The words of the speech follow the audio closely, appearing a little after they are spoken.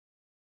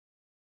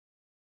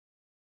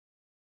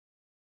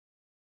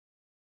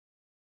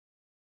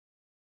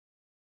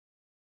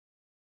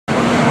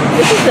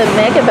This is the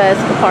Megabus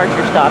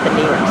departure stop in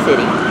New York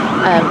City.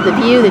 The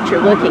view that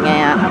you're looking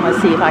at, I'm going to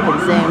see if I can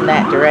zoom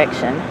that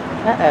direction.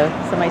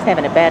 Uh-oh, somebody's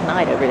having a bad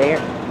night over there.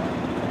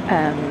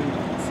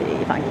 Let's see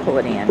if I can pull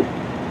it in.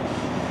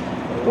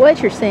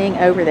 What you're seeing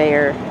over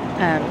there,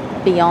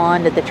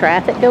 beyond the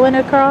traffic going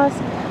across,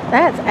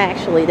 that's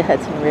actually the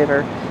Hudson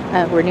River.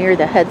 We're near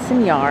the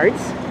Hudson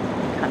Yards.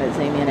 Kind of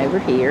zoom in over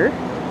here.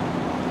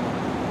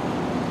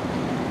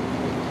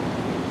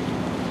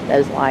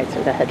 Those lights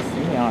are the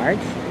Hudson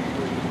Yards.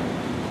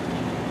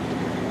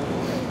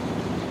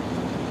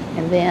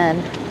 And then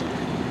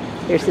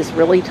there's this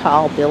really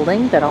tall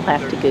building that I'll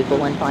have to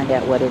Google and find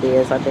out what it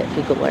is. I bet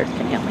Google Earth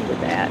can help me with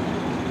that,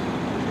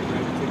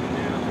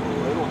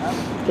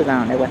 because I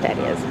don't know what that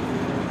is.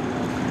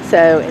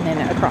 So, and then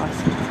across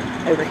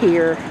over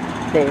here,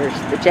 there's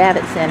the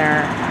Javits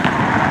Center,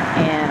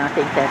 and I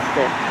think that's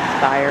the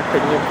spire for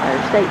the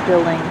Empire State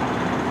Building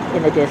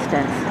in the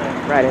distance,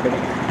 right over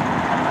there.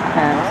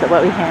 So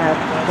what we have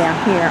down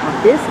here on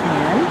this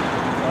end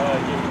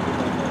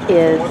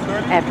is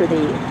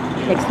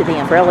next to the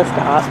umbrella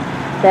stop.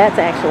 That's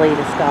actually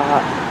the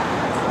stop.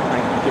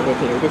 I'm going to get it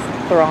here. This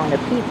throng of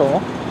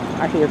people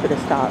are here for the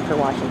stop for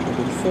Washington,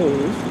 D.C.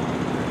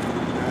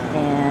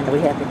 And we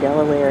have the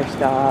Delaware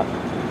stop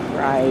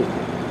right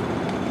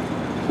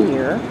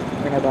here,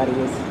 where nobody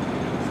is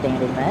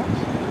standing much.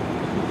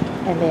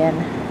 And then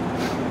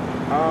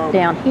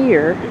down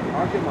here,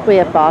 we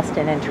have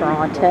Boston and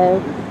Toronto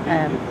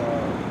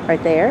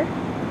right there. I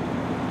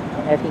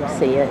don't know if you can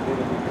see it.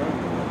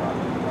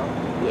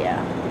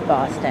 Yeah,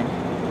 Boston.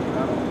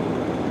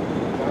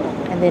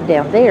 And then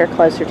down there,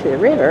 closer to the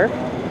river,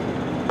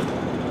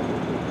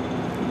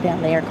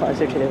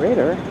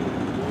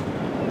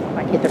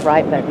 I hit the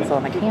right buttons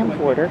on the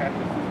camcorder,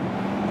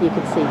 you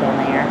can see down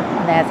there,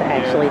 and that's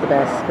actually the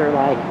bus for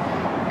like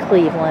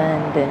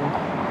Cleveland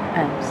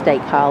and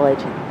State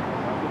College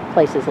and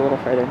places a little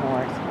further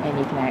north, and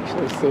you can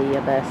actually see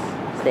a bus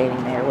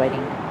standing there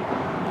waiting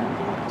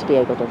to be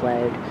able to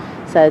load.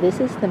 So this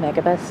is the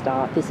Megabus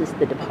stop. This is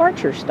the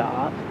departure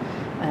stop.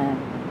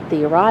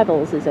 The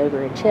arrivals is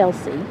over in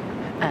Chelsea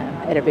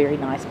at a very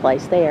nice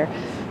place there,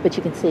 but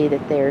you can see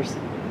that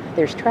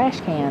there's trash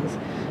cans,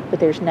 but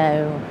there's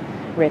no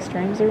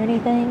restrooms or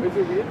anything.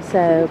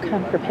 So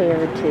come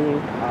prepared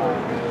to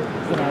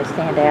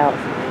stand out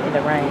in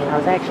the rain. I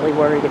was actually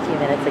worried a few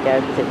minutes ago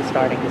because it was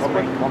starting to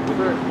sprinkle,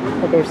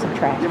 but the's some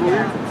trash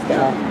cans and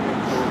stuff,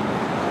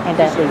 and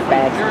don't leave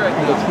bags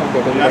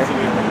unattended either.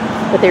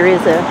 But there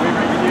is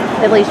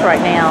at least right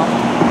now,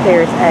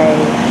 there's a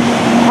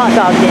hot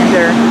dog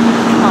vendor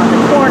on the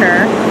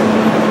corner,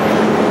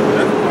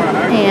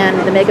 and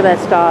the Megabus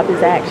stop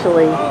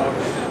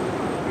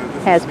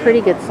has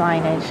pretty good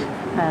signage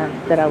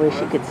that I wish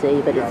you could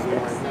see, but it's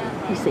this.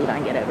 You see if I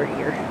can get over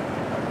here.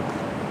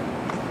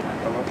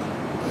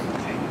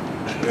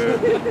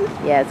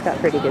 Yeah, it's got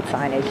pretty good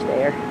signage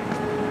there.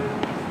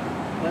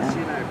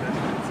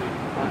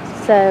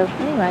 So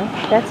anyway,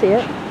 that's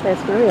it.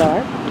 That's where we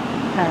are.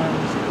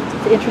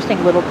 It's an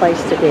interesting little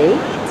place to be.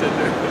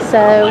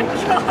 So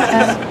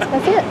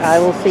that's it. I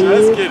will see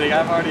you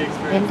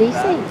in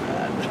DC.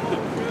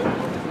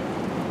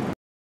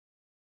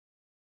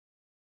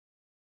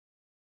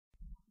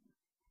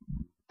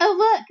 Oh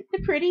look, the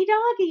pretty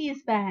doggy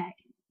is back.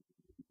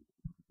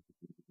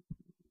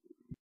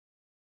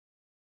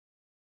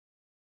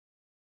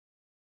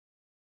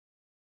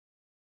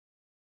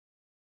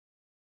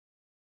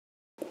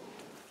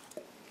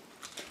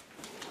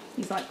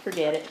 He's like,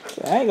 forget it.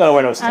 I ain't gonna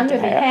wear no stinking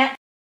hat.